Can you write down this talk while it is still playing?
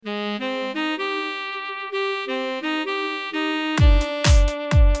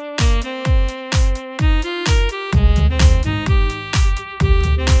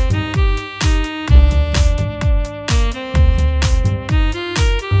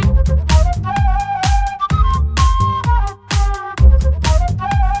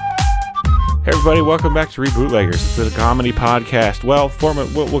everybody. Welcome back to Rebootleggers. It's a comedy podcast. Well,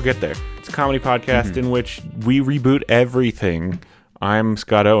 we'll get there. It's a comedy podcast in which we reboot everything. I'm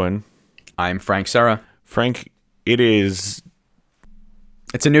Scott Owen. I'm Frank Sarah. Frank, it's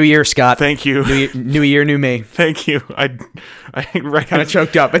a new year, Scott. Thank you. New year, new me. Thank you. I Kind of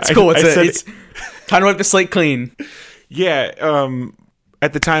choked up. It's cool. It's time to wipe the slate clean. Yeah.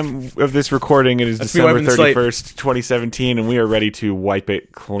 At the time of this recording, it is December 31st, 2017, and we are ready to wipe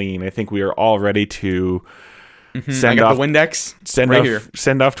it clean. I think we are all ready to send off the Windex.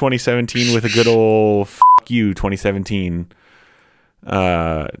 Send off 2017 with a good old "f you" 2017.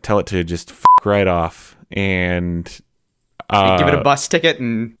 Tell it to just f right off and give it a bus ticket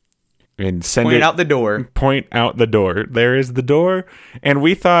and send point it out the door. Point out the door. There is the door, and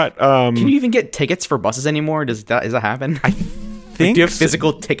we thought. Can you even get tickets for buses anymore? Does that happen? I think do you have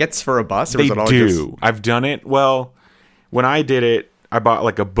physical tickets for a bus? Or they is it all do. Just... I've done it. Well, when I did it, I bought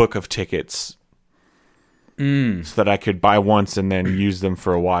like a book of tickets so that I could buy once and then use them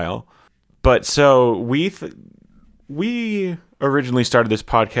for a while. But so we originally started this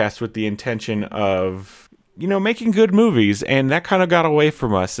podcast with the intention of, making good movies, and that kind of got away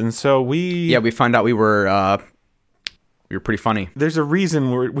from us. And so we found out we were pretty funny. There's a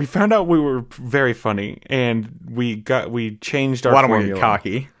reason we found out we were very funny, and we changed our formula. Formula.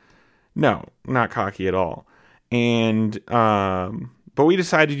 Cocky. No, not cocky at all. And but we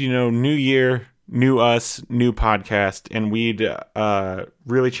decided, new year, new us, new podcast, and we'd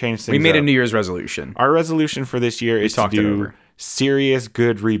really change things. We made up. a New Year's resolution. Our resolution for this year is to do serious,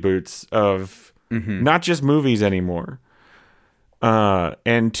 good reboots of not just movies anymore.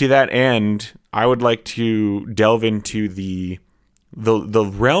 And to that end, I would like to delve into the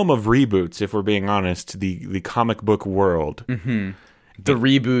realm of reboots, if we're being honest, the comic book world. The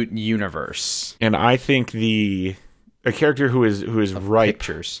reboot universe. And I think a character who is ripe,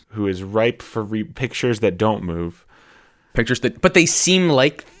 pictures. who is ripe for pictures that don't move. But they seem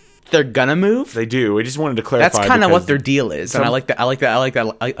like they're gonna move. They do. I just wanted to clarify. That's kind of what their deal is, and I like that. I like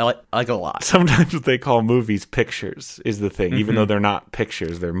it a lot. Sometimes what they call movies pictures is the thing, even though they're not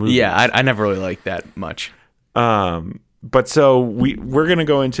pictures, they're movies. Yeah, I never really liked that much. But so we're gonna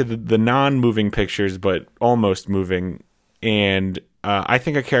go into the non-moving pictures, but almost moving, and I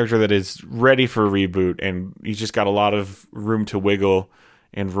think a character that is ready for a reboot and he's just got a lot of room to wiggle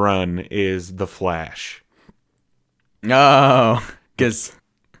and run is the Flash. Oh, because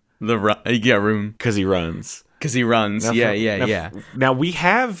room. Because he runs. Now, yeah. Now we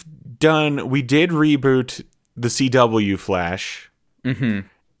did reboot the CW Flash.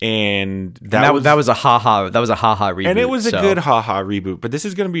 And that was a haha reboot. And it was a good haha reboot, but this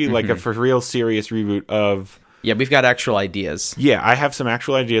is going to be like a for real serious reboot of... Yeah, we've got actual ideas. Yeah, I have some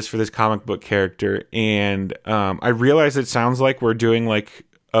actual ideas for this comic book character, and I realize it sounds like we're doing like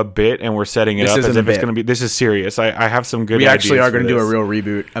a bit and we're setting it up as if it's going to be... This is serious. I have some good ideas. We actually are going to do a real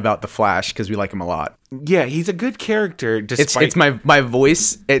reboot about the Flash because we like him a lot. Yeah, he's a good character. Despite... It's my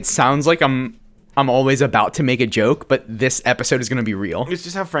voice. It sounds like I'm always about to make a joke, but this episode is going to be real. It's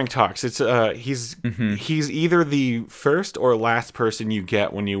just how Frank talks. It's he's either the first or last person you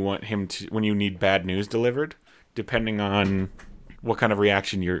get when you need bad news delivered, depending on what kind of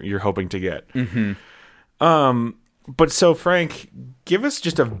reaction you're hoping to get. But so Frank, give us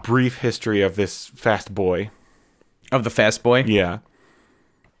just a brief history of this Fast Boy. Of the Fast Boy? Yeah.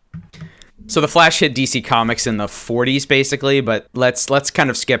 So the Flash hit DC Comics in the 40s, basically, but let's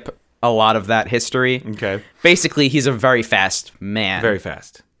kind of skip a lot of that history. Okay. Basically, he's a very fast man. Very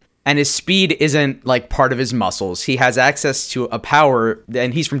fast. And his speed isn't like part of his muscles. He has access to a power,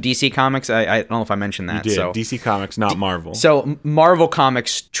 and he's from DC Comics. I don't know if I mentioned that. You did. So DC Comics, not Marvel. So Marvel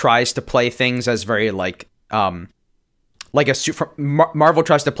Comics tries to play things as very Marvel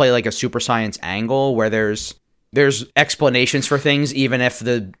tries to play like a super science angle where there's explanations for things even if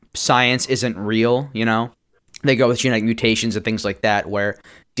the science isn't real. They go with genetic mutations and things like that, where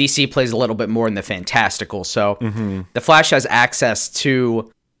DC plays a little bit more in the fantastical. So the Flash has access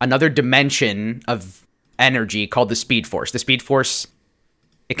to another dimension of energy called the Speed Force. The Speed Force,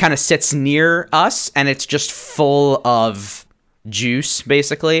 it kind of sits near us, and it's just full of juice,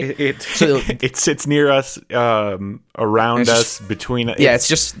 basically. It sits near us, around us, between us. Yeah, it's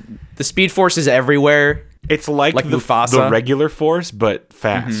just the Speed Force is everywhere. It's like Mufasa. The regular Force, but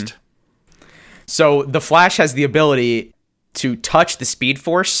fast. So the Flash has the ability to touch the Speed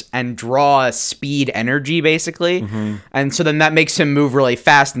Force and draw speed energy, basically. And so then that makes him move really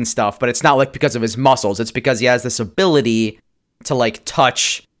fast and stuff, but it's not like because of his muscles. It's because he has this ability to like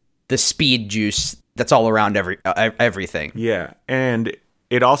touch the speed juice that's all around everything. Yeah, and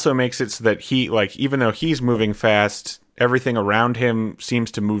it also makes it so that he, like, even though he's moving fast, everything around him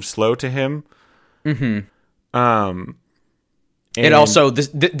seems to move slow to him. It also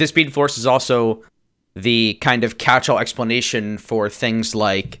the Speed Force is also the kind of catch-all explanation for things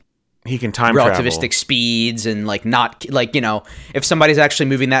like he can time relativistic travel. speeds and like not like, you know, if somebody's actually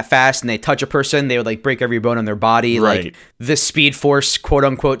moving that fast and they touch a person, they would like break every bone in their body. Right. Like the Speed Force, quote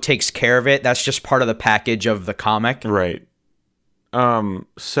unquote, takes care of it. That's just part of the package of the comic. Right.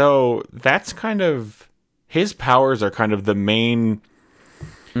 So that's kind of his powers are kind of the main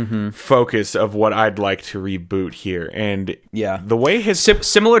focus of what I'd like to reboot here. And Yeah. the way his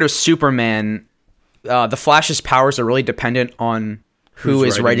Similar to Superman, the Flash's powers are really dependent on who Who's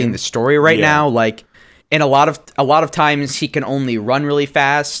is writing writing him? the story right Yeah. now. Like, and a lot of times he can only run really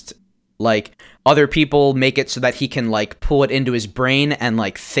fast. Like, other people make it so that he can like pull it into his brain and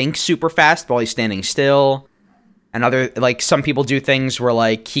like think super fast while he's standing still. And other, like, some people do things where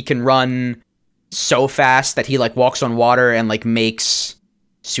like he can run so fast that he like walks on water and like makes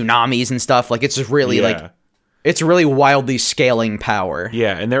tsunamis and stuff. Like, it's just really like, it's really wildly scaling power.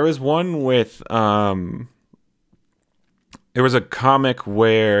 Yeah, and there was one with there was a comic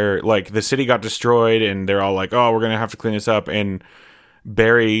where like the city got destroyed and they're all like, "Oh, we're going to have to clean this up." And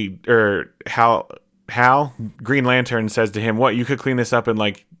Barry or Hal Green Lantern says to him, "What, you could clean this up in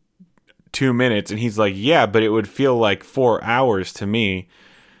like 2 minutes?" And he's like, "Yeah, but it would feel like 4 hours to me."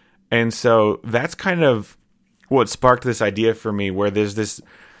 And so that's kind of what sparked this idea for me, where there's this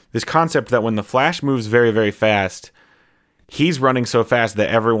concept that when the Flash moves very, very fast, he's running so fast that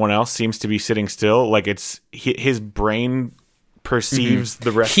everyone else seems to be sitting still. Like it's his brain perceives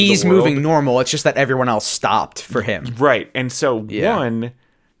the rest of the world. He's moving normal. It's just that everyone else stopped for him. Right. And so Yeah. one,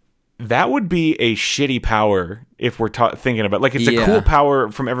 that would be a shitty power if we're thinking about like it's a Yeah. cool power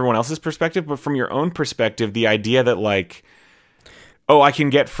from everyone else's perspective, but from your own perspective, the idea that like, oh, I can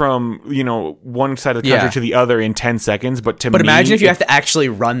get from, you know, one side of the country Yeah. to the other in 10 seconds, but But imagine if you have to actually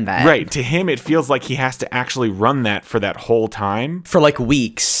run that. Right, to him it feels like he has to actually run that for that whole time. For like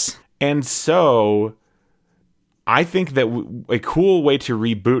weeks. And so I think that a cool way to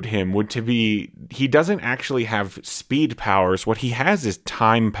reboot him would to be he doesn't actually have speed powers. What he has is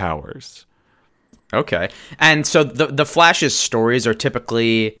time powers. Okay. And so the Flash's stories are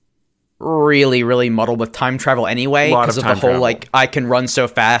typically really, really muddled with time travel anyway, Lot of because of the time whole travel. like I can run so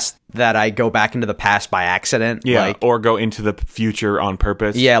fast that I go back into the past by accident. Yeah, Like, or go into the future on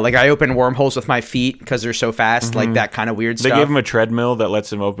purpose. yeah, like I open wormholes with my feet because they're so fast, like that kind of weird They stuff. gave him a treadmill that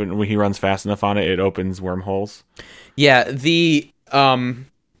lets him open when he runs fast enough on it. It opens wormholes. Yeah, the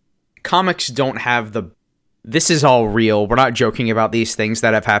comics don't have the. This is all real. We're not joking about these things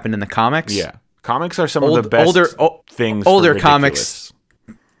that have happened in the comics. Yeah, comics are some of the best things. Older for comics. ridiculous.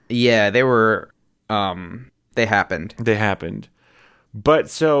 Yeah, they were. They happened. They happened. But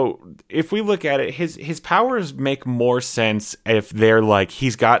so if we look at it, his powers make more sense if they're like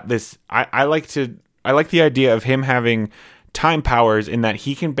he's got this. I like the idea of him having time powers in that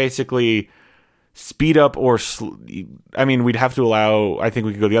he can basically speed up or I mean, we'd have to allow. I think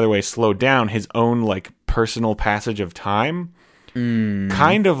we could go the other way, slow down his own like personal passage of time,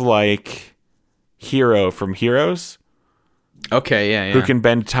 kind of like Hero from Heroes. Okay, yeah. Who can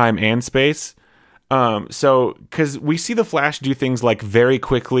bend time and space. So, because we see the Flash do things like very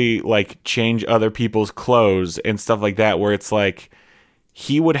quickly, like change other people's clothes and stuff like that, where it's like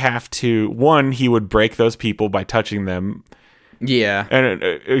he would have to, one, he would break those people by touching them Yeah. and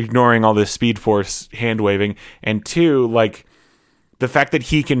ignoring all this Speed Force hand waving, and two, like the fact that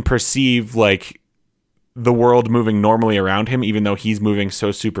he can perceive like the world moving normally around him, even though he's moving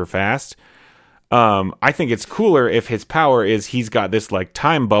so super fast. I think it's cooler if his power is he's got this like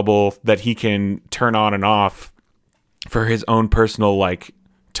time bubble that he can turn on and off for his own personal like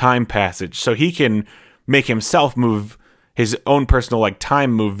time passage. So he can make himself move his own personal like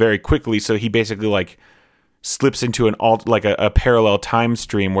time move very quickly. So he basically like slips into an a parallel time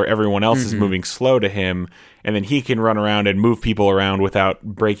stream where everyone else is moving slow to him, and then he can run around and move people around without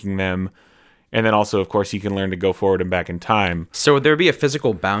breaking them. And then also, of course, he can learn to go forward and back in time. So would there be a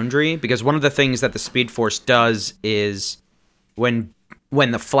physical boundary? Because one of the things that the Speed Force does is when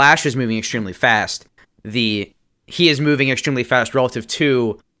the Flash is moving extremely fast, he is moving extremely fast relative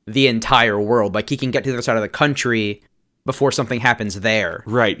to the entire world. Like he can get to the other side of the country before something happens there.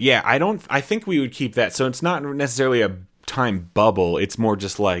 Right. Yeah. I think we would keep that. So it's not necessarily a time bubble. It's more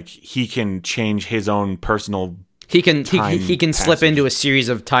just like he can change his own personal. He can time slip passage. into a series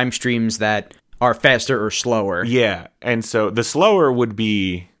of time streams that are faster or slower. Yeah. And so the slower would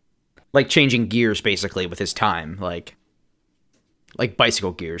be Like changing gears basically with his time, like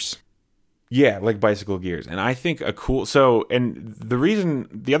bicycle gears. Yeah, like bicycle gears. And I think the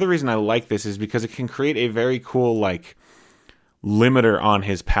other reason I like this is because it can create a very cool, like, limiter on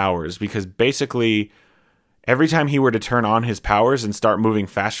his powers, because basically every time he were to turn on his powers and start moving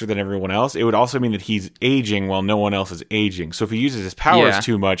faster than everyone else, it would also mean that he's aging while no one else is aging. So if he uses his powers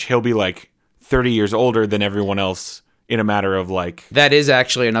too much, he'll be like 30 years older than everyone else in a matter of like... That is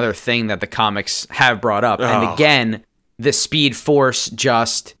actually another thing that the comics have brought up. And again, the Speed Force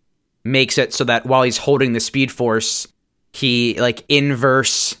just makes it so that while he's holding the Speed Force, he like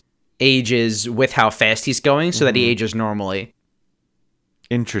inverse ages with how fast he's going so that he ages normally.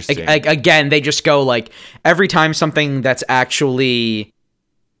 Interesting. Again, they just go like every time something that's actually,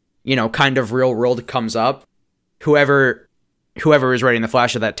 you know, kind of real world comes up, whoever is writing the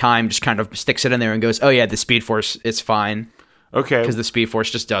Flash at that time just kind of sticks it in there and goes, oh yeah, the Speed Force is fine. Okay. Because the Speed Force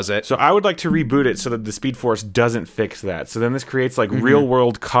just does it. So I would like to reboot it so that the Speed Force doesn't fix that. So then this creates like real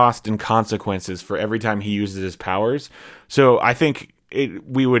world cost and consequences for every time he uses his powers. So I think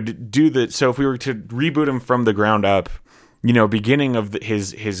we would do that. So if we were to reboot him from the ground up, you know, beginning of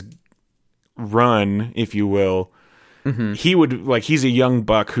his run, if you will, he would, like, he's a young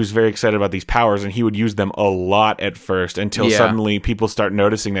buck who's very excited about these powers, and he would use them a lot at first until suddenly people start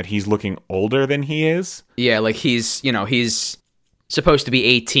noticing that he's looking older than he is. Yeah, like he's supposed to be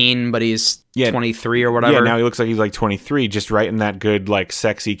 18, but he's 23 or whatever. Yeah, now he looks like he's like 23, just right in that good, like,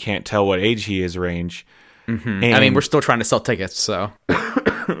 sexy, can't tell what age he is range. And, I mean, we're still trying to sell tickets, so...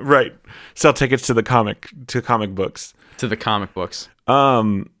 Right. Sell tickets to comic books. To the comic books.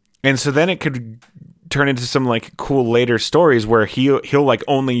 And so then it could turn into some like cool later stories where he'll like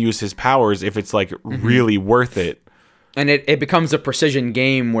only use his powers if it's like really worth it. And it becomes a precision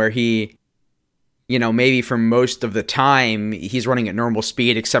game where he, you know, maybe for most of the time he's running at normal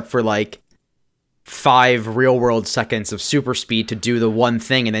speed except for like 5 real world seconds of super speed to do the one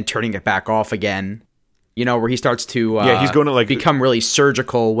thing and then turning it back off again. You know, where he starts to he's going to like become really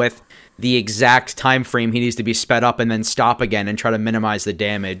surgical with the exact time frame he needs to be sped up and then stop again and try to minimize the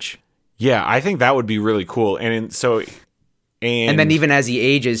damage. Yeah, I think that would be really cool. And then even as he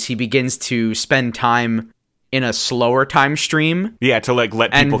ages, he begins to spend time in a slower time stream. Yeah, to like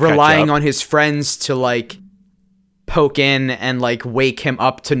let people and relying on his friends to like poke in and like wake him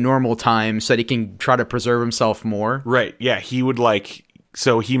up to normal time so that he can try to preserve himself more. Right. Yeah, he would like,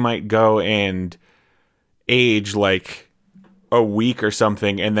 so he might go and age like a week or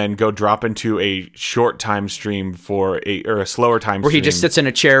something and then go drop into a short time stream or a slower time where stream. He just sits in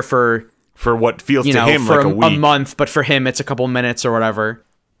a chair for what feels to him for like a week. A month, but for him it's a couple minutes or whatever.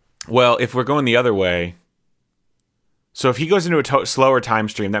 Well, if we're going the other way, so if he goes into a slower time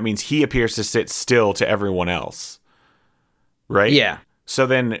stream, that means he appears to sit still to everyone else. Right? Yeah. So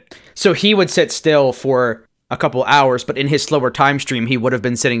he would sit still for a couple hours, but in his slower time stream, he would have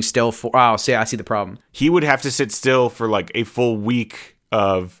been sitting still for... Oh, see, I see the problem. He would have to sit still for like a full week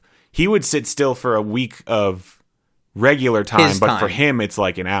of... He would sit still for a week of regular time, but for him, it's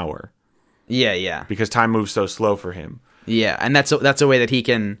like an hour. Yeah. Because time moves so slow for him. Yeah, and that's a way that he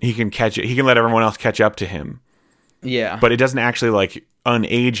can... He can catch it. He can let everyone else catch up to him. Yeah. But it doesn't actually like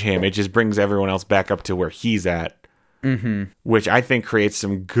unage him. It just brings everyone else back up to where he's at. Which I think creates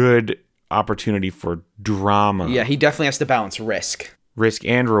some good opportunity for drama. Yeah, he definitely has to balance risk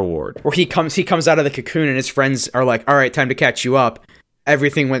and reward. Where he comes out of the cocoon and his friends are like, all right, time to catch you up.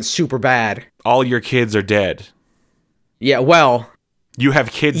 Everything went super bad. All your kids are dead. Yeah, well, you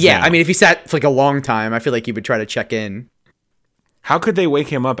have kids now. I mean, if he sat for like a long time, I feel like he would try to check in. How could they wake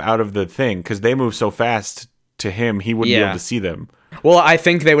him up out of the thing? Because they move so fast to him, he wouldn't be able to see them. Well, I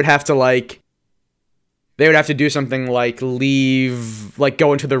think they would have to do something like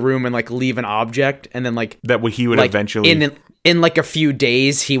go into the room and like leave an object, and then like that he would eventually in like a few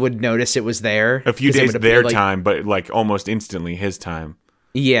days he would notice it was there. A few days their time, but like almost instantly his time.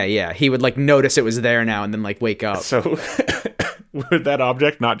 Yeah. He would like notice it was there now and then like wake up. So would that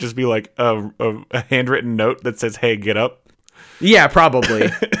object not just be like a handwritten note that says, "Hey, get up"? Yeah, probably.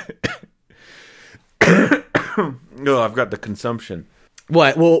 Oh, I've got the consumption.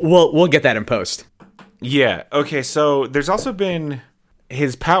 What? We'll get that in post. Yeah. Okay. So there's also been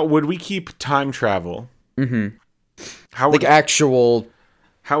his power. Would we keep time travel? Mm-hmm. How would actual?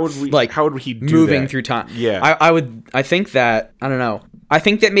 How would we like? How would he do moving that? through time? Yeah. I would. I think that I don't know. I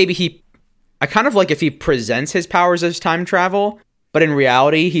think that maybe I kind of like if he presents his powers as time travel, but in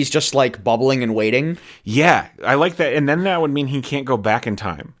reality he's just like bubbling and waiting. Yeah, I like that. And then that would mean he can't go back in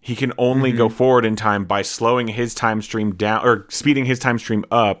time. He can only go forward in time by slowing his time stream down or speeding his time stream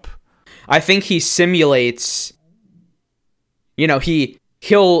up. I think he simulates,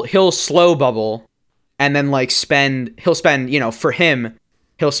 he'll slow bubble and then like he'll spend, for him,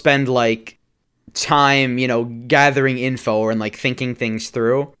 he'll spend like time, gathering info and like thinking things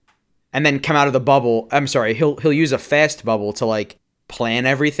through. and then come out of the bubble. I'm sorry, he'll use a fast bubble to like plan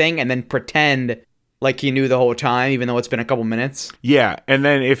everything and then pretend like he knew the whole time, even though it's been a couple minutes. Yeah, and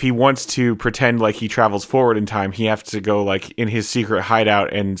then if he wants to pretend like he travels forward in time, he has to go like in his secret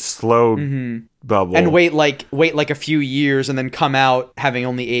hideout and slow bubble and wait like a few years and then come out having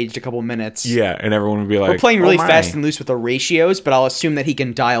only aged a couple minutes. Yeah, and everyone would be like, we're playing really fast and loose with the ratios, but I'll assume that he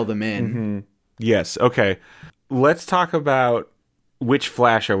can dial them in. Yes. Okay. Let's talk about which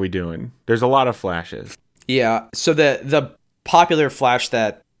Flash are we doing. There's a lot of Flashes. Yeah. So the popular Flash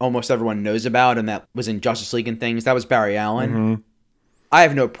that almost everyone knows about and that was in Justice League and things, that was Barry Allen. I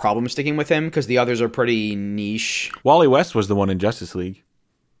have no problem sticking with him because the others are pretty niche. Wally West was the one in Justice League.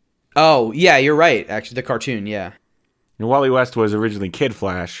 Oh, yeah, you're right. Actually, the cartoon, yeah. And Wally West was originally Kid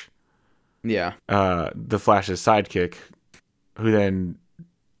Flash. Yeah. The Flash's sidekick, who then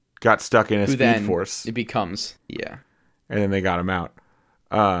got stuck in a Speed Force. It becomes, yeah. And then they got him out.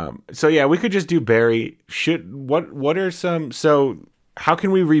 So yeah, we could just do Barry. What are some... So how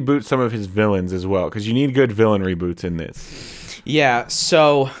can we reboot some of his villains as well? Because you need good villain reboots in this. Yeah,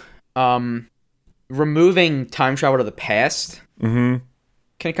 so removing time travel to the past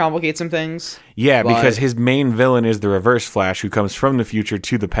can complicate some things. Yeah, because his main villain is the Reverse Flash, who comes from the future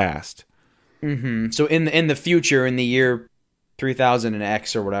to the past. So in the future, in the year 3000 and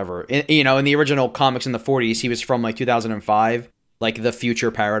X or whatever, in the original comics in the 40s, he was from like 2005, like the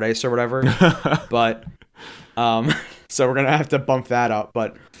future paradise or whatever. But so we're gonna have to bump that up.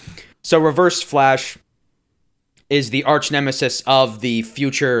 But so Reverse Flash is the arch nemesis of the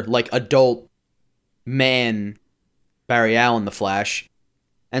future, like adult man, Barry Allen, the Flash.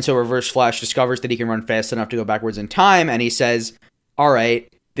 And so Reverse Flash discovers that he can run fast enough to go backwards in time, and he says, all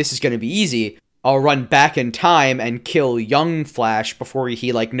right, this is going to be easy. I'll run back in time and kill young Flash before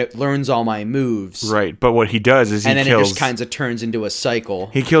he learns all my moves. Right, but what he does is and then it just kind of turns into a cycle.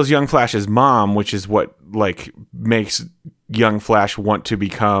 He kills young Flash's mom, which is what makes young Flash want to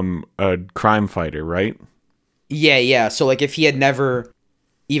become a crime fighter, right? Yeah. So if he had never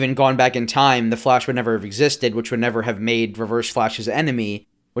even gone back in time, the Flash would never have existed, which would never have made Reverse Flash his enemy,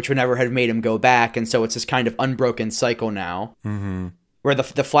 which would never have made him go back. And so it's this kind of unbroken cycle now. Where the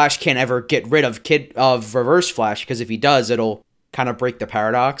Flash can't ever get rid of Reverse Flash, because if he does, it'll kind of break the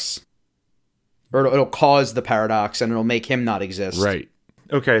paradox. Or it'll cause the paradox, and it'll make him not exist. Right.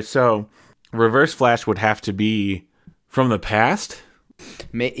 Okay, so Reverse Flash would have to be from the past?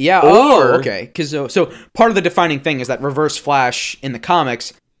 Yeah, okay. Because so part of the defining thing is that Reverse Flash in the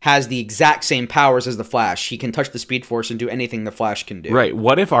comics has the exact same powers as the Flash. He can touch the Speed Force and do anything the Flash can do. Right.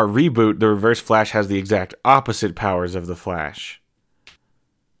 What if our reboot, the Reverse Flash, has the exact opposite powers of the Flash?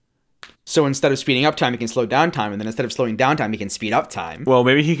 So instead of speeding up time, he can slow down time, and then instead of slowing down time, he can speed up time. Well,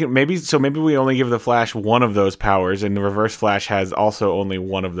 maybe he can. Maybe we only give the Flash one of those powers, and the Reverse Flash has also only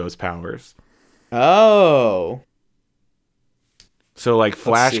one of those powers. Oh. So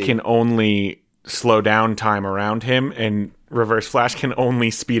Flash can only slow down time around him, and Reverse Flash can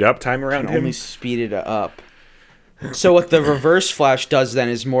only speed up time around him. Only speed it up. So what the Reverse Flash does then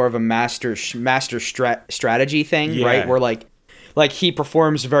is more of a master strategy thing, right? Where he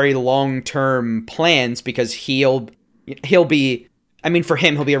performs very long-term plans because he'll be, I mean, for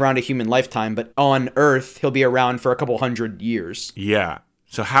him, he'll be around a human lifetime, but on Earth, he'll be around for a couple hundred years. Yeah.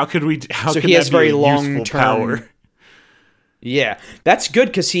 So how could we, so he has very long-term power? Yeah. That's good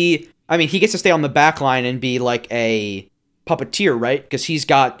because he gets to stay on the back line and be like a puppeteer, right? Because he's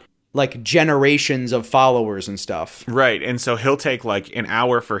got generations of followers and stuff. Right. And so he'll take an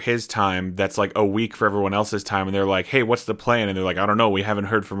hour for his time. That's a week for everyone else's time. And they're like, hey, what's the plan? And they're like, I don't know. We haven't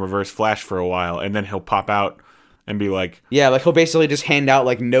heard from Reverse Flash for a while. And then he'll pop out and be like... Yeah, he'll basically just hand out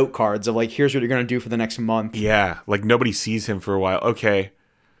note cards of here's what you're going to do for the next month. Yeah. Nobody sees him for a while. Okay.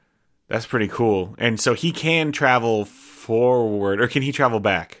 That's pretty cool. And so he can travel forward, or can he travel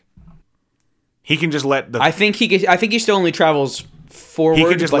back? He can just let the... I think he still only travels forward. He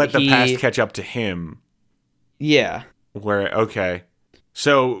can just let the past catch up to him. Yeah. Okay.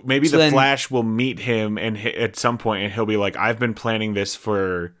 So maybe the Flash will meet him and at some point, and he'll be like, I've been planning this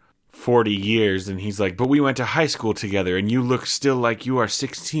for 40 years. And he's like, but we went to high school together, and you look still like you are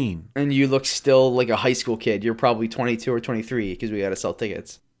 16. And you look still like a high school kid. You're probably 22 or 23 because we got to sell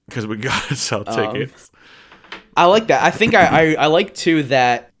tickets. I like that. I think I like too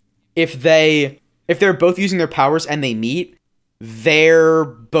that if they're both using their powers and they meet, they're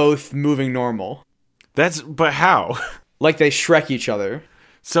both moving normal. But how? They Shrek each other.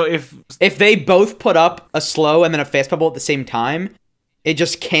 So if they both put up a slow and then a fast bubble at the same time, it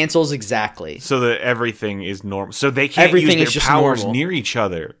just cancels exactly. So that everything is normal. So they can't use their powers near each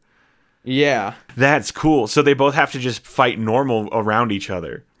other. Yeah. That's cool. So they both have to just fight normal around each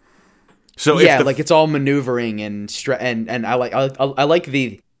other. So yeah, if like it's all maneuvering and I like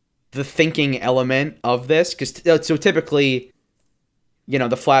the thinking element of this, because so typically,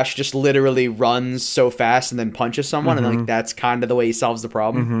 the Flash just literally runs so fast and then punches someone, and like that's kind of the way he solves the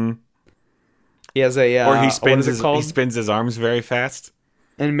problem. He has a or he what is it called? he spins his arms very fast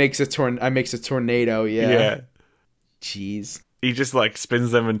And makes a tornado. Yeah. Jeez. He just like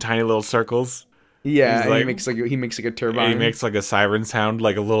spins them in tiny little circles. Yeah, He's and like- he makes like a turbine. And he makes like a siren sound,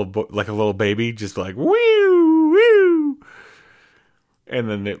 like a little baby, just like woo woo. And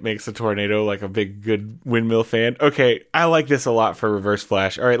then it makes a tornado, like a big good windmill fan. Okay, I like this a lot for Reverse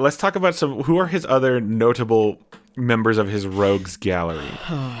Flash. All right, let's talk about who are his other notable members of his rogues gallery.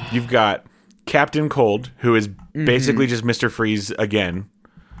 You've got Captain Cold, who is basically just Mr. Freeze again.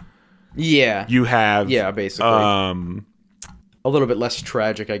 Yeah. You have basically. A little bit less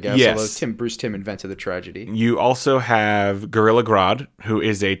tragic, I guess. Yes. Although Bruce Timm invented the tragedy. You also have Gorilla Grodd, who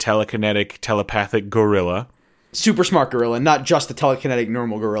is a telekinetic, telepathic gorilla. Super smart gorilla, not just a telekinetic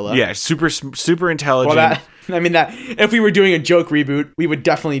normal gorilla. Yeah, super intelligent. Well, that if we were doing a joke reboot, we would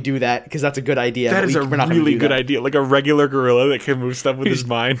definitely do that, because that's a good idea. That is a really good idea. Like a regular gorilla that can move stuff with his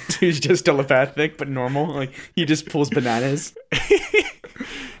mind. He's just telepathic, but normal. Like, he just pulls bananas.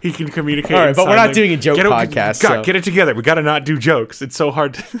 He can communicate. All right, but we're not doing a joke podcast. Get it together. We got to not do jokes. It's so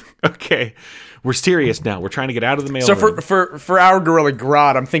hard to... Okay. We're serious now. We're trying to get out of the mail. So for our Gorilla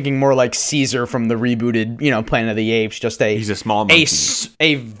Grodd, I'm thinking more like Caesar from the rebooted, Planet of the Apes. Just he's a small monkey.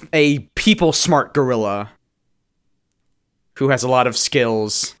 A people smart gorilla who has a lot of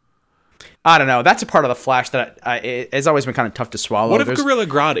skills. I don't know. That's a part of the Flash that it's always been kind of tough to swallow. What if Gorilla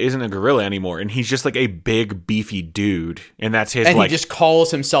Grodd isn't a gorilla anymore, and he's just like a big, beefy dude, and that's his? And he just calls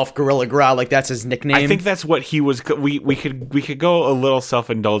himself Gorilla Grodd, like that's his nickname. I think that's what he was. We could go a little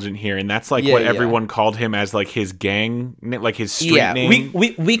self-indulgent here, and that's like what everyone called him as, like his gang, like his street name.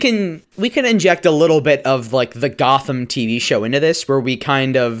 We can inject a little bit of like the Gotham TV show into this, where we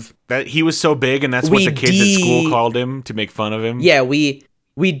kind of that he was so big, and that's what the kids at school called him to make fun of him. Yeah,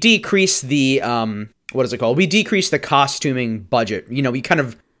 we decrease the what is it called? We decrease the costuming budget. We kind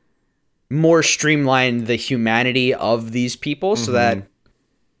of more streamline the humanity of these people so that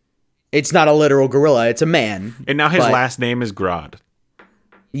it's not a literal gorilla, it's a man. And now his last name is Grodd.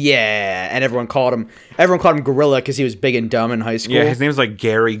 Yeah, and everyone called him Gorilla because he was big and dumb in high school. Yeah, his name's like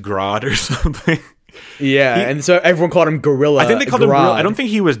Gary Grodd or something. Yeah, and so everyone called him Gorilla. I think they called him Gorilla. I don't think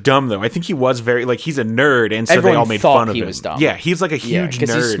he was dumb, though. I think he was very, like, he's a nerd, and so everyone they all made fun of him. He was dumb. Yeah, he's like a huge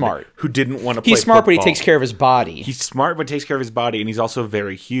nerd he's smart. Who didn't want to play He's smart, football. But he takes care of his body. He's smart, but takes care of his body, and he's also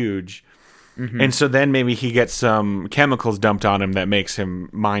very huge. And so then maybe he gets some chemicals dumped on him that makes him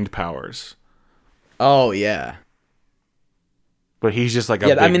mind powers. Oh, yeah. But he's just like a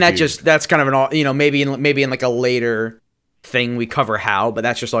big dude. That's kind of an, maybe in like a later thing we cover how, but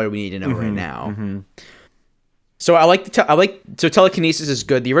that's just all we need to know right now. So so telekinesis is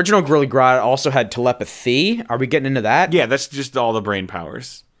good. The original Gorilla Grodd also had telepathy. Are we getting into that? Yeah, that's just all the brain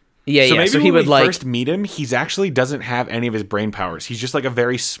powers. Yeah, so yeah. Maybe so when he would we first meet him, he's actually doesn't have any of his brain powers. He's just like a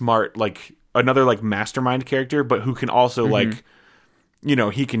very smart, like another like mastermind character, but who can also like,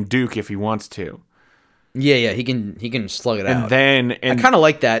 he can duke if he wants to. Yeah, he can slug it out. And I kind of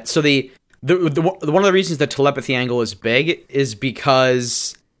like that. So the one of the reasons the telepathy angle is big is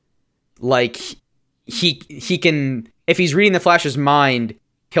because like he can, if he's reading the Flash's mind,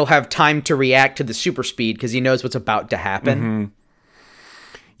 he'll have time to react to the super speed because he knows what's about to happen.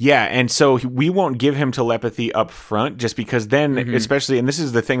 Yeah, and so we won't give him telepathy up front just because then, especially, and this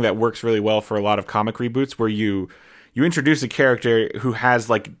is the thing that works really well for a lot of comic reboots where you introduce a character who has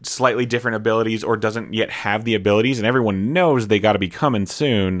like slightly different abilities or doesn't yet have the abilities, and everyone knows they got to be coming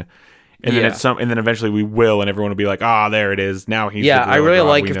soon. And then eventually we will, and everyone will be like, there it is. Now he's the I really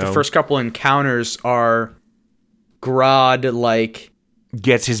like if the first couple encounters are Grodd like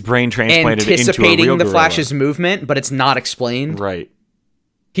gets his brain transplanted into a real anticipating the gorilla. Flash's movement, but it's not explained. Right.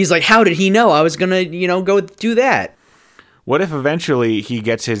 He's like, how did he know I was gonna, go do that? What if eventually he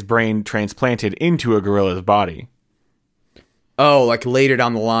gets his brain transplanted into a gorilla's body? Oh, like later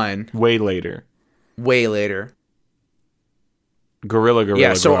down the line. Way later. Gorilla.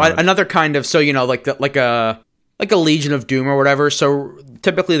 Yeah, so another kind of, like a Legion of Doom or whatever. So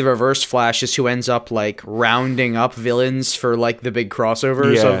typically the Reverse Flash is who ends up like rounding up villains for like the big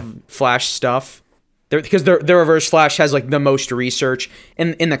crossovers of Flash stuff. Because the Reverse Flash has like the most research.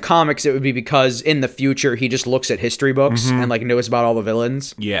 In the comics, it would be because in the future he just looks at history books and like knows about all the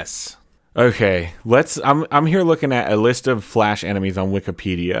villains. Yes. Okay, I'm here looking at a list of Flash enemies on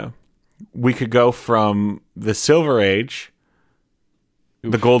Wikipedia. We could go from the Silver Age,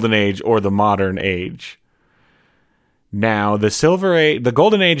 the Golden Age, or the Modern Age. Now, the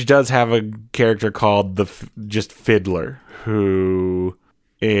Golden Age does have a character called just Fiddler, who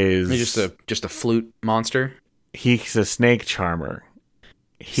is He's just a flute monster. He's a snake charmer.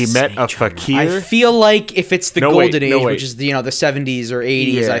 He met a fakir. I feel like if it's the Golden Age, which is the 70s or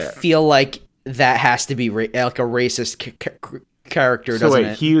 80s, I feel like that has to be like a racist character, doesn't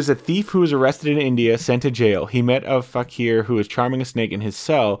it? He was a thief who was arrested in India, sent to jail. He met a fakir who was charming a snake in his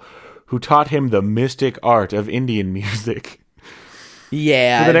cell, who taught him the mystic art of Indian music.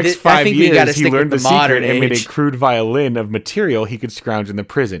 Yeah, for the next 5 years, he learned the secret and made a crude violin of material he could scrounge in the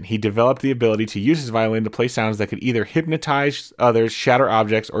prison. He developed the ability to use his violin to play sounds that could either hypnotize others, shatter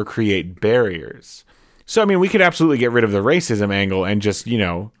objects, or create barriers. So, I mean, we could absolutely get rid of the racism angle and just,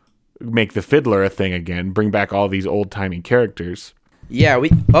 make the Fiddler a thing again, bring back all these old-timey characters. Yeah, we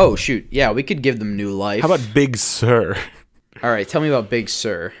could give them new life. How about Big Sir? All right, tell me about Big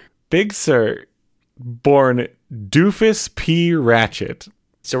Sir. Big Sir, born Doofus P. Ratchet.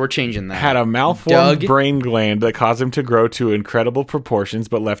 So we're changing that. Had a malformed brain gland that caused him to grow to incredible proportions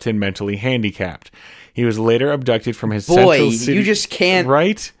but left him mentally handicapped. He was later abducted from his central city. You just can't...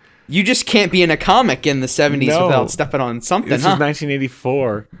 Right? You just can't be in a comic in the 70s without stepping on something, This was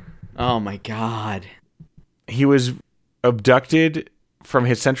 1984. Oh my god. He was abducted from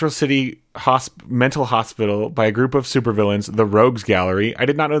his central city mental hospital by a group of supervillains, the Rogues Gallery. I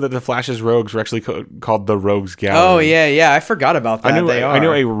did not know that the Flash's rogues were actually called the Rogues Gallery. Oh, yeah. I forgot about that. I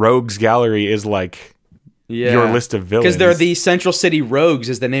know a Rogues Gallery is like your list of villains. Because they're the Central City Rogues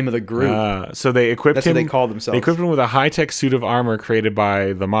is the name of the group. So they equipped him. That's what they call themselves. They equipped him with a high-tech suit of armor created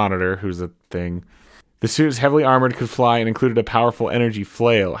by the Monitor, who's a thing. The suit is heavily armored, could fly, and included a powerful energy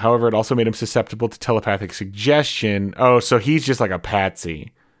flail. However, it also made him susceptible to telepathic suggestion. Oh, so he's just like a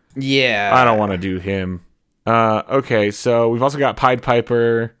patsy. Yeah. I don't want to do him. Okay, so we've also got Pied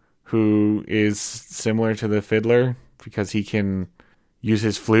Piper, who is similar to the Fiddler because he can use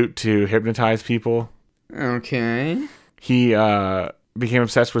his flute to hypnotize people. Okay. He became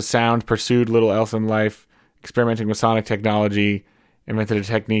obsessed with sound, pursued little else in life, experimenting with sonic technology, invented a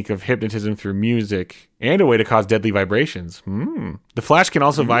technique of hypnotism through music, and a way to cause deadly vibrations. The Flash can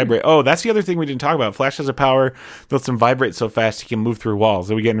also vibrate. Oh, that's the other thing we didn't talk about. Flash has a power that lets him vibrate so fast he can move through walls.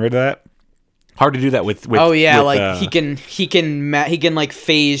 Are we getting rid of that? Hard to do that with oh yeah, with, he can like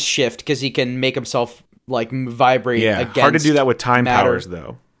phase shift because he can make himself like vibrate. Yeah, hard to do that with time powers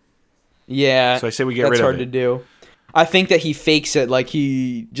though. Yeah, so I say we get rid of it. That's hard to do. I think that he fakes it, like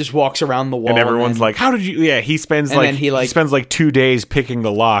he just walks around the wall, and everyone's like, "How did you?" Yeah, he spends he spends like 2 days picking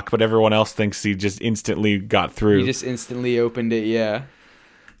the lock, but everyone else thinks he just instantly got through. He just instantly opened it. Yeah,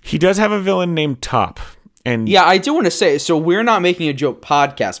 he does have a villain named Top, and yeah, I do want to say. So we're not making a joke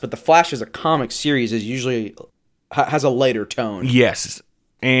podcast, but the Flash as a comic series is usually has a lighter tone. Yes,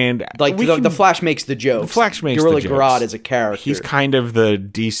 and like the Flash makes the jokes. The Flash makes Gorilla the jokes. Grodd is a character. He's kind of the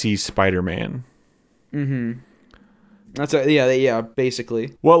DC Spider-Man. Mm-hmm. That's yeah,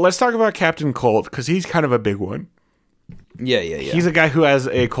 basically. Well, let's talk about Captain Cold because he's kind of a big one. Yeah. He's a guy who has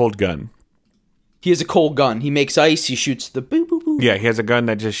a cold gun. He has a cold gun. He makes ice. He shoots the boo boo boo. Yeah, he has a gun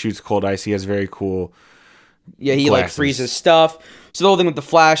that just shoots cold ice. He has very cool. Yeah, he glasses. like freezes stuff. So the whole thing with the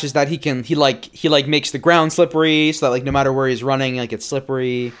Flash is that he makes the ground slippery, so that like no matter where he's running, like it's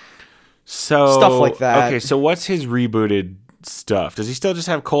slippery. So stuff like that. Okay, so what's his rebooted stuff? Does he still just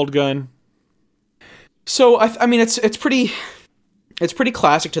have cold gun? So I mean it's pretty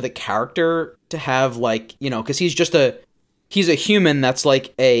classic to the character to have like, because he's a human that's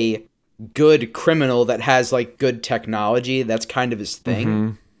like a good criminal that has like good technology. That's kind of his thing.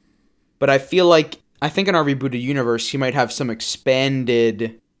 Mm-hmm. But I think in our rebooted universe he might have some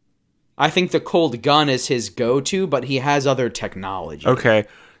expanded. I think the cold gun is his go-to, but he has other technology. Okay,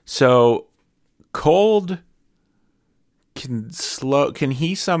 so cold can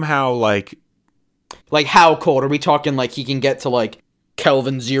he somehow like how cold? Are we talking like he can get to like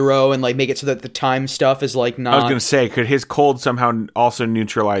Kelvin 0 and like make it so that the time stuff is like not... I was going to say, could his cold somehow also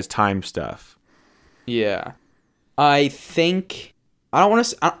neutralize time stuff? Yeah. I think... I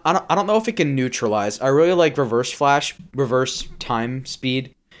don't know if it can neutralize. I really like Reverse Flash, reverse time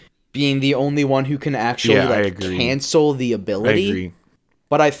speed, being the only one who can actually cancel the ability. I agree.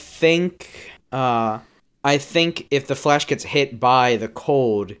 But I think if the Flash gets hit by the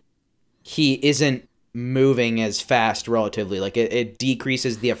cold, he isn't moving as fast relatively. Like it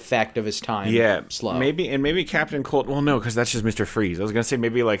decreases the effect of his time. Yeah, slow. Maybe Captain Cold. Well, no, because that's just Mr. Freeze. I was gonna say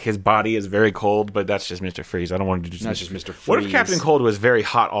maybe like his body is very cold, but that's just Mr. Freeze. I don't want to do that's just Mr. Freeze. What if Captain Cold was very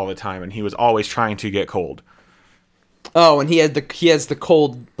hot all the time and he was always trying to get cold? Oh, and he has the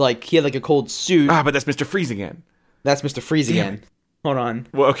cold, like he had like a cold suit. But that's Mr. Freeze again. That's Mr. Freeze again. Hold on.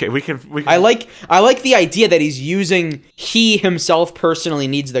 Well, okay, we can. I like the idea that he's using. He himself personally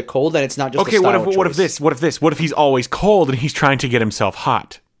needs the cold, and it's not just. Okay, a style what if this? What if he's always cold and he's trying to get himself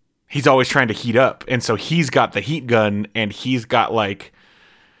hot? He's always trying to heat up, and so he's got the heat gun, and he's got like.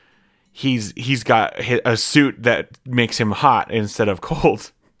 He's got a suit that makes him hot instead of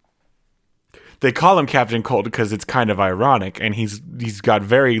cold. They call him Captain Cold because it's kind of ironic, and he's got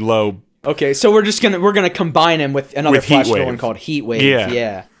very low. Okay, so we're gonna combine him with another Flash villain called Heatwave.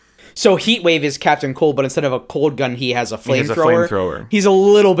 Yeah. So Heatwave is Captain Cold, but instead of a cold gun, he has a flamethrower. He's a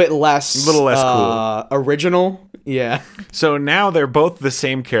little bit less, cool, original. Yeah. So now they're both the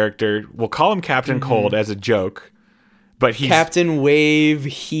same character. We'll call him Captain Cold as a joke, but he's Captain Wave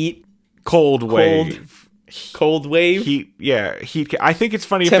Heat Cold Wave. Cold Wave? Heat. I think it's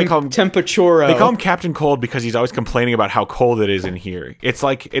funny if they call him Temperatura. They call him Captain Cold because he's always complaining about how cold it is in here. It's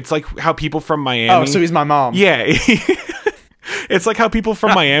like how people from Miami. Oh, so he's my mom. Yeah. It's like how people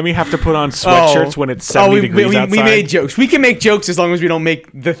from Miami have to put on sweatshirts when it's 70 degrees outside. We made jokes. We can make jokes as long as we don't make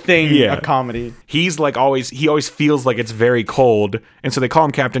the thing a comedy. He's like he always feels like it's very cold, and so they call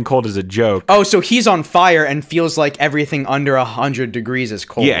him Captain Cold as a joke. Oh, so he's on fire and feels like everything under 100 degrees is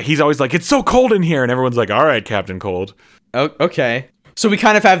cold. Yeah, he's always like, it's so cold in here, and everyone's like, all right, Captain Cold. Oh, okay. So we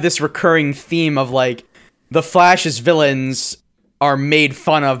kind of have this recurring theme of like, the Flash's villains are made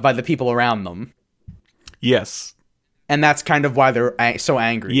fun of by the people around them. Yes. And that's kind of why they're so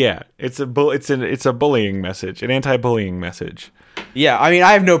angry. Yeah, it's a bullying message, an anti-bullying message. Yeah, I mean,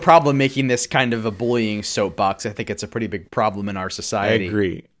 I have no problem making this kind of a bullying soapbox. I think it's a pretty big problem in our society. I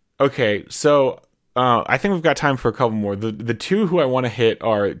agree. Okay, so I think we've got time for a couple more. The two who I want to hit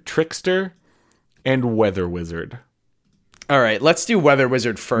are Trickster and Weather Wizard. All right, let's do Weather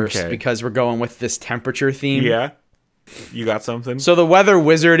Wizard first because we're going with this temperature theme. Yeah. You got something? So the Weather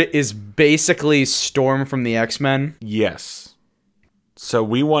Wizard is basically Storm from the X-Men. Yes. So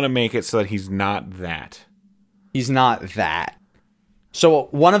we want to make it so that he's not that. He's not that. So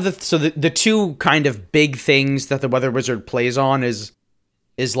the two kind of big things that the Weather Wizard plays on is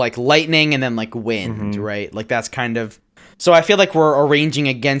like lightning and then like wind, right? Like that's kind of. So I feel like we're arranging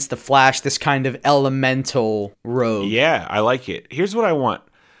against the Flash this kind of elemental rogue. Yeah, I like it. Here's what I want.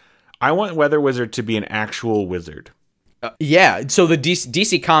 I want Weather Wizard to be an actual wizard. Yeah, so the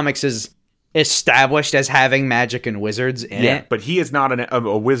DC Comics is established as having magic and wizards in it. But he is not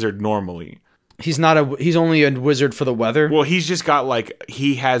a wizard normally. He's only a wizard for the weather. Well, he's just got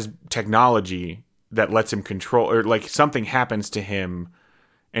he has technology that lets him control, or like something happens to him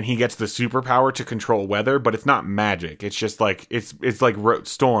and he gets the superpower to control weather, but it's not magic. It's just like it's like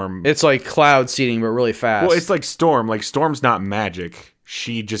Storm. It's like cloud seeding, but really fast. Well, it's like Storm. Like Storm's not magic.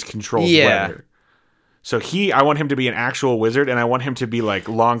 She just controls weather. So I want him to be an actual wizard, and I want him to be like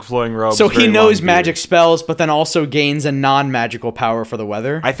long flowing robes. So he knows magic spells, but then also gains a non-magical power for the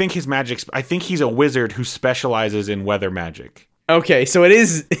weather. I think he's a wizard who specializes in weather magic. Okay, so it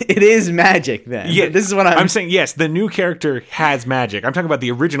is magic then. Yeah, this is what I'm saying. Yes, the new character has magic. I'm talking about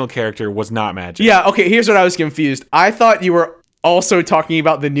the original character was not magic. Yeah. Okay. Here's what I was confused. I thought you were also talking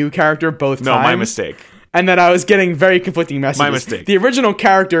about the new character both times. No, my mistake. And then I was getting very conflicting messages. My mistake. The original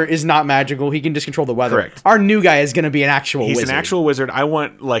character is not magical. He can just control the weather. Correct. Our new guy is going to be an actual wizard. He's an actual wizard. I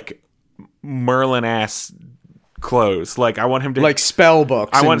want, like, Merlin-ass clothes. Like, I want him to... Like spell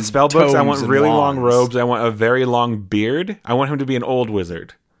books. I want spell books. I want really long robes. I want a very long beard. I want him to be an old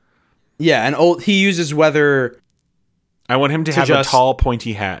wizard. Yeah, he uses weather... I want him to have a tall,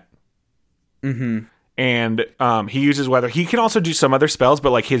 pointy hat. Mm-hmm. And he uses weather. He can also do some other spells, but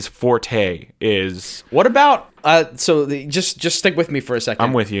like his forte is. What about? Just stick with me for a second.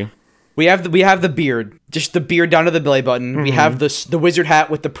 I'm with you. We have the beard, just the beard down to the belly button. Mm-hmm. We have the wizard hat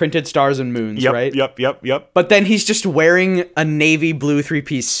with the printed stars and moons, right? Yep. But then he's just wearing a navy blue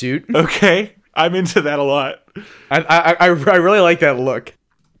 3-piece suit. Okay, I'm into that a lot. I really like that look.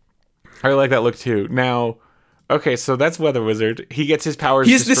 I like that look too. Now. Okay, so that's Weather Wizard. He gets his powers.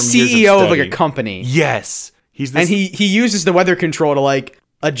 He's the CEO of like a company. Yes, he uses the weather control to like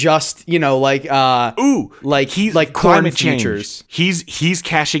adjust. You know, like he's like climate change. He's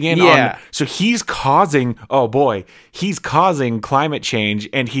cashing in on. So he's causing. Oh boy, he's causing climate change,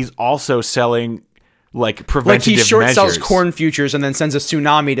 and he's also selling like preventative measures. Like he sells corn futures and then sends a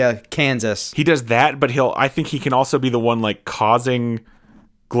tsunami to Kansas. He does that, but I think he can also be the one like causing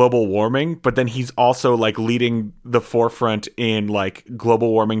global warming, but then he's also like leading the forefront in like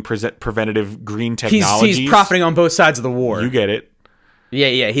global warming preventative green technologies. He's profiting on both sides of the war. You get it.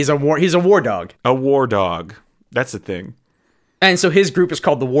 Yeah. He's a war dog. A war dog. That's the thing. And so his group is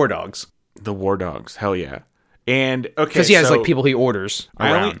called the War Dogs. The War Dogs. Hell yeah. And okay, because he has so like people he orders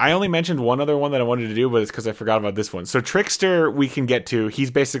around. I only mentioned one other one that I wanted to do, but it's because I forgot about this one. So Trickster, we can get to. He's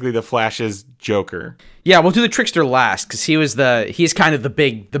basically the Flash's Joker. Yeah, we'll do the Trickster last because he's kind of the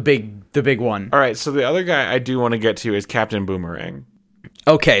big one. All right, so the other guy I do want to get to is Captain Boomerang.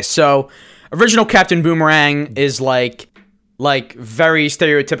 Okay, so original Captain Boomerang is like very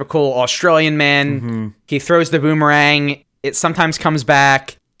stereotypical Australian man. Mm-hmm. He throws the boomerang. It sometimes comes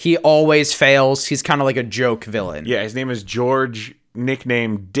back. He always fails. He's kind of like a joke villain. Yeah, his name is George,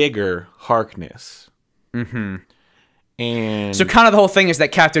 nicknamed Digger Harkness. Mm-hmm. And so kind of the whole thing is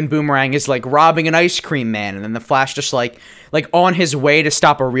that Captain Boomerang is like robbing an ice cream man, and then the Flash just like on his way to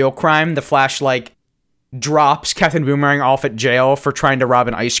stop a real crime, the Flash like drops Captain Boomerang off at jail for trying to rob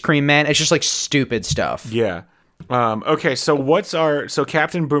an ice cream man. It's just like stupid stuff. Yeah. Okay, so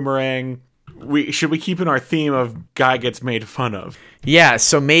Captain Boomerang, should we keep in our theme of guy gets made fun of? Yeah,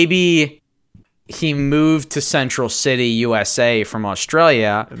 so maybe he moved to Central City, USA from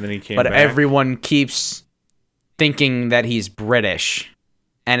Australia, and then he came but back. Everyone keeps thinking that he's British,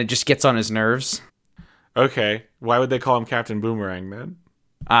 and it just gets on his nerves. Okay, why would they call him Captain Boomerang then?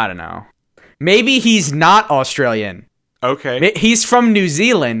 I don't know. Maybe he's not Australian. Okay. He's from New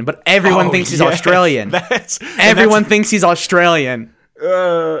Zealand, but everyone thinks he's Australian. Everyone thinks he's Australian.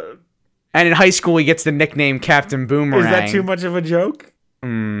 And in high school, he gets the nickname Captain Boomerang. Is that too much of a joke?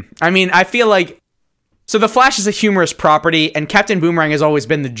 I mean, I feel like... So the Flash is a humorous property, and Captain Boomerang has always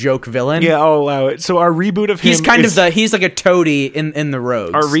been the joke villain. Yeah, I'll allow it. So our reboot of him he's like a toady in the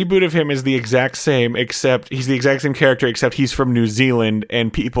roads. Our reboot of him is the exact same, except he's the exact same character, except he's from New Zealand,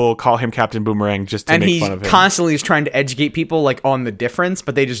 and people call him Captain Boomerang just to make fun of him. And he constantly is trying to educate people like on the difference,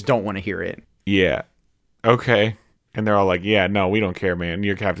 but they just don't want to hear it. Yeah. Okay. And they're all like, yeah, no, we don't care, man.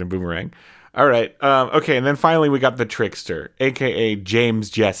 You're Captain Boomerang. All right. Okay, and then finally we got the Trickster, a.k.a. James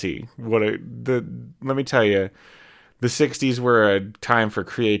Jesse. Let me tell you, the 60s were a time for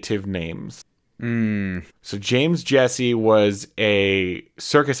creative names. So James Jesse was a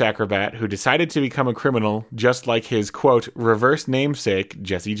circus acrobat who decided to become a criminal, just like his, quote, reverse namesake,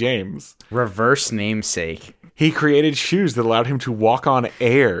 Jesse James. Reverse namesake. He created shoes that allowed him to walk on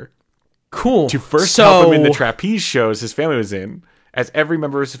air. Cool. To first help him in the trapeze shows his family was in. As every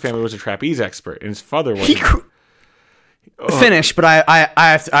member of his family was a trapeze expert, and his father was. Finish, but I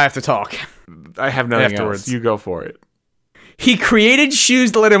have to talk. I have nothing else. You go for it. He created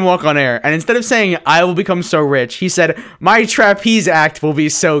shoes to let him walk on air, and instead of saying "I will become so rich," he said, "My trapeze act will be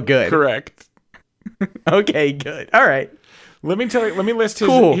so good." Correct. Okay, good. All right. Let me list his.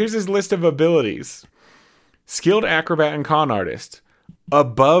 Cool. Here's his list of abilities: skilled acrobat and con artist,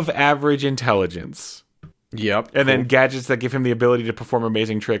 above average intelligence. Yep. And then gadgets that give him the ability to perform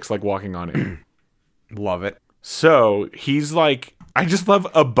amazing tricks like walking on air. Love it. So he's like, I just love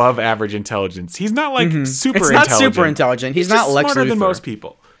above average intelligence. He's not like super it's intelligent. Not super intelligent. He's not Lex smarter Luthor. than most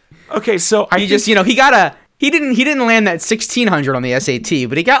people. Okay, so he didn't land that 1600 on the SAT,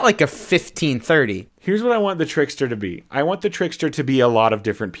 but he got like a 1530. Here's what I want the Trickster to be. I want the Trickster to be a lot of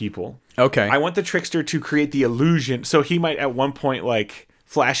different people. Okay. I want the Trickster to create the illusion. So he might at one point like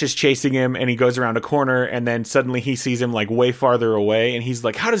Flash is chasing him and he goes around a corner and then suddenly he sees him like way farther away and he's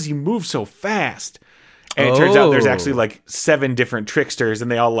like, how does he move so fast? And it turns out there's actually like 7 different Tricksters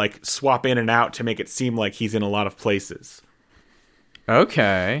and they all like swap in and out to make it seem like he's in a lot of places.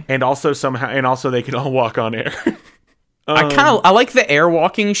 Okay. And also they can all walk on air. I like the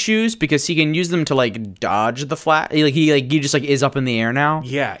airwalking shoes because he can use them to like dodge the Flash. He just like is up in the air now.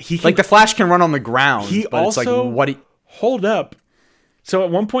 Yeah, he can, like the Flash can run on the ground. He but also it's like hold up. So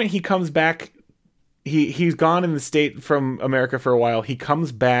at one point he comes back. He's gone in the state from America for a while. He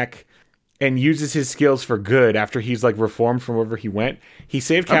comes back and uses his skills for good after he's like reformed from wherever he went. He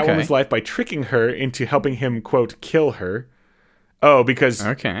saved Catwoman's life by tricking her into helping him, quote, kill her. Oh, because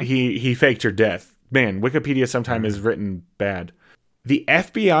he faked her death. Man, Wikipedia sometimes is written bad. The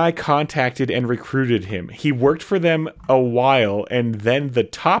FBI contacted and recruited him. He worked for them a while, and then the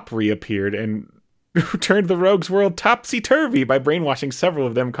Top reappeared and turned the Rogues' world topsy-turvy by brainwashing several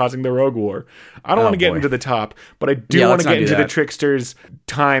of them, causing the Rogue War. I don't want to get into the Top, but I do want to get into the Trickster's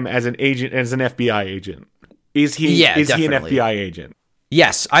time as an agent, as an FBI agent. Is he an FBI agent?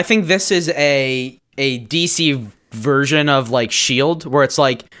 Yes, I think this is a DC version of like S.H.I.E.L.D., where it's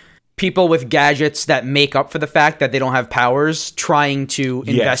like people with gadgets that make up for the fact that they don't have powers trying to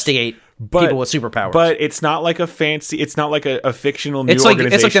investigate people with superpowers. But it's not like a fictional new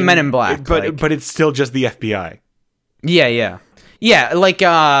organization. It's like the Men in Black. But it's still just the FBI. Yeah. Like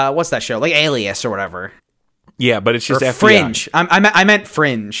what's that show? Like Alias or whatever. Yeah, but it's just or FBI. Fringe. I meant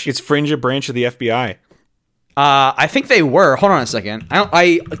Fringe. Is Fringe a branch of the FBI? I think they were. Hold on a second.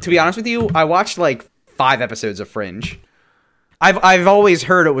 I to be honest with you, I watched like 5 episodes of Fringe. I've always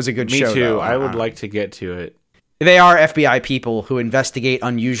heard it was a good Me show. too. Though. I would like to get to it. They are FBI people who investigate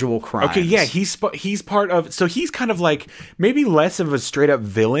unusual crimes. Okay, yeah, he's part of. So he's kind of like maybe less of a straight up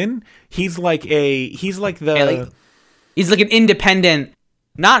villain. He's like an independent,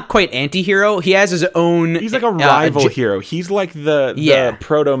 not quite anti-hero. He has his own. He's like a rival hero. He's like the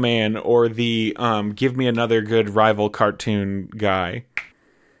Proto Man or the give me another good rival cartoon guy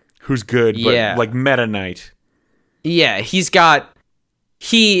who's good, but like Meta Knight. Yeah,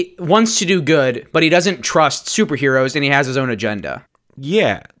 he wants to do good, but he doesn't trust superheroes, and he has his own agenda.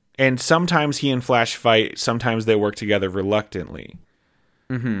 Yeah, and sometimes he and Flash fight. Sometimes they work together reluctantly.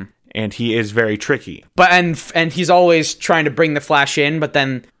 Mm-hmm. And he is very tricky. But and he's always trying to bring the Flash in, but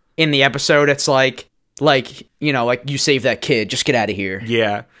then in the episode, it's like you save that kid, just get out of here.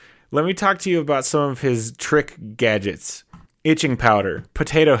 Yeah. Let me talk to you about some of his trick gadgets. Itching powder,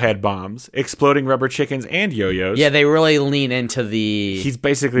 potato head bombs, exploding rubber chickens, and yo-yos. Yeah, they really lean into the... He's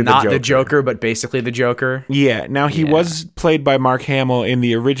basically not the Joker, but basically the Joker. Yeah, now he was played by Mark Hamill in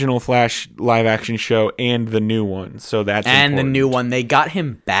the original Flash live-action show and the new one, so that's And important. the new one, they got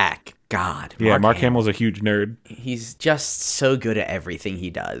him back. God. Yeah, Mark Hamill's a huge nerd. He's just so good at everything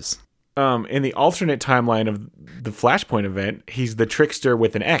he does. In the alternate timeline of the Flashpoint event, he's the trickster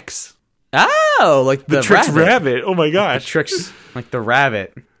with an X. Oh, like the Trix Rabbit. Oh my gosh. The Trix, like the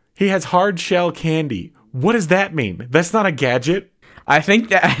rabbit. He has hard shell candy. What does that mean? That's not a gadget. I think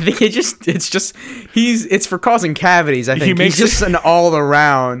it's for causing cavities. I think he's just an all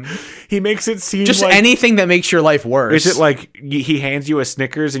around. He makes it seem just like anything that makes your life worse. Is it like he hands you a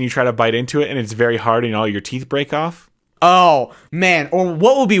Snickers and you try to bite into it and it's very hard and all your teeth break off? Oh man! Or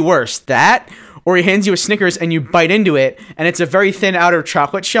what will be worse, that? Or he hands you a Snickers and you bite into it, and it's a very thin outer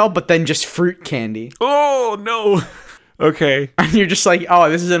chocolate shell, but then just fruit candy. Oh, no. Okay. And you're just like, oh,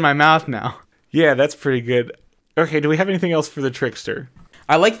 this is in my mouth now. Yeah, that's pretty good. Okay, do we have anything else for the trickster?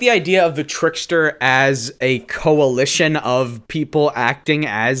 I like the idea of the trickster as a coalition of people acting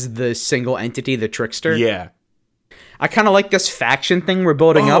as the single entity, the trickster. Yeah. I kind of like this faction thing we're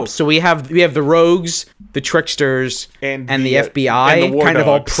building up. So we have the rogues, the tricksters, and the FBI and the kind of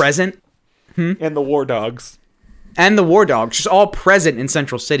all present. And the war dogs. And the war dogs, just all present in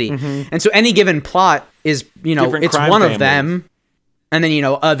Central City. Mm-hmm. And so any given plot is, Different it's one of them. And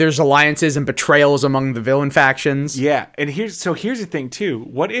then, there's alliances and betrayals among the villain factions. Yeah. And here's the thing, too.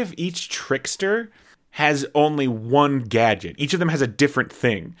 What if each trickster has only one gadget? Each of them has a different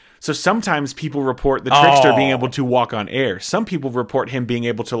thing. So sometimes people report the trickster being able to walk on air. Some people report him being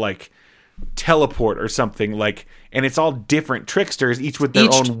able to, teleport or something, and it's all different tricksters, each with their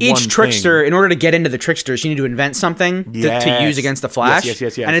own each trickster thing. In order to get into the tricksters, you need to invent something to use against the Flash.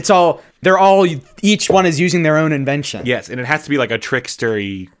 Yes. And each one is using their own invention. Yes, and it has to be like a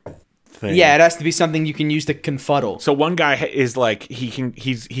trickstery thing. Yeah, it has to be something you can use to confuddle. So one guy is he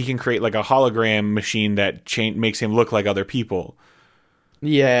can create like a hologram machine that makes him look like other people.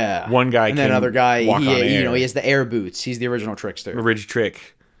 Yeah. One guy and then another guy, walk on air. he has the air boots. He's the original trickster. A Ridge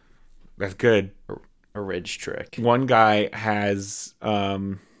Trick. That's good. A Ridge Trick. One guy has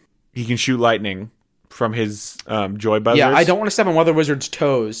he can shoot lightning from his joy buzzers. Yeah, I don't want to step on Weather Wizard's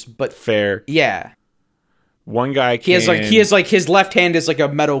toes, but fair. Yeah. One guy he has his left hand is like a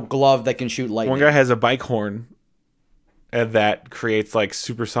metal glove that can shoot lightning. One guy has a bike horn that creates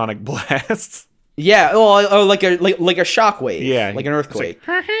supersonic blasts. Yeah, or like a shockwave. Yeah, like an earthquake.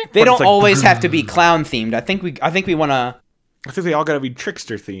 They don't always have to be clown themed. I think we want to. I think they all got to be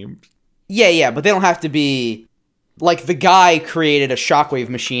trickster themed. Yeah, but they don't have to be. Like the guy created a shockwave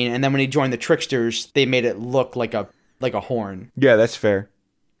machine, and then when he joined the tricksters, they made it look like a horn. Yeah, that's fair.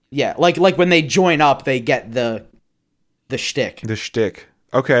 Yeah, like when they join up, they get the shtick. The shtick.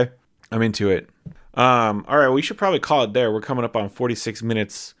 Okay, I'm into it. All right, we should probably call it there. We're coming up on 46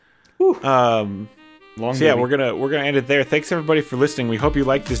 minutes. Long so yeah, we're gonna end it there. Thanks everybody for listening. We hope you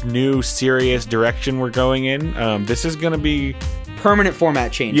like this new serious direction we're going in. This is gonna be permanent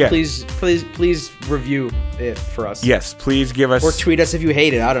format change. Yeah. Please review it for us. Yes, please give us, or tweet us if you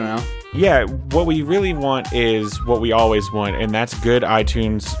hate it. I don't know. Yeah, what we really want is what we always want, and that's good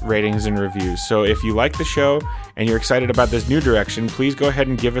iTunes ratings and reviews. So if you like the show and you're excited about this new direction, please go ahead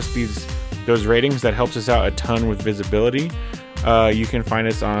and give us those ratings. That helps us out a ton with visibility. You can find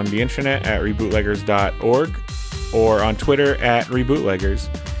us on the internet at rebootleggers.org or on Twitter at rebootleggers.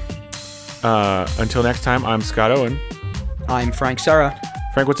 Until next time, I'm Scott Owen. I'm Frank Sarah.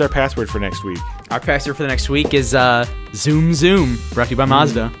 Frank, what's our password for next week? Our password for the next week is Zoom Zoom, brought to you by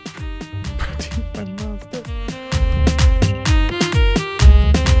Mazda.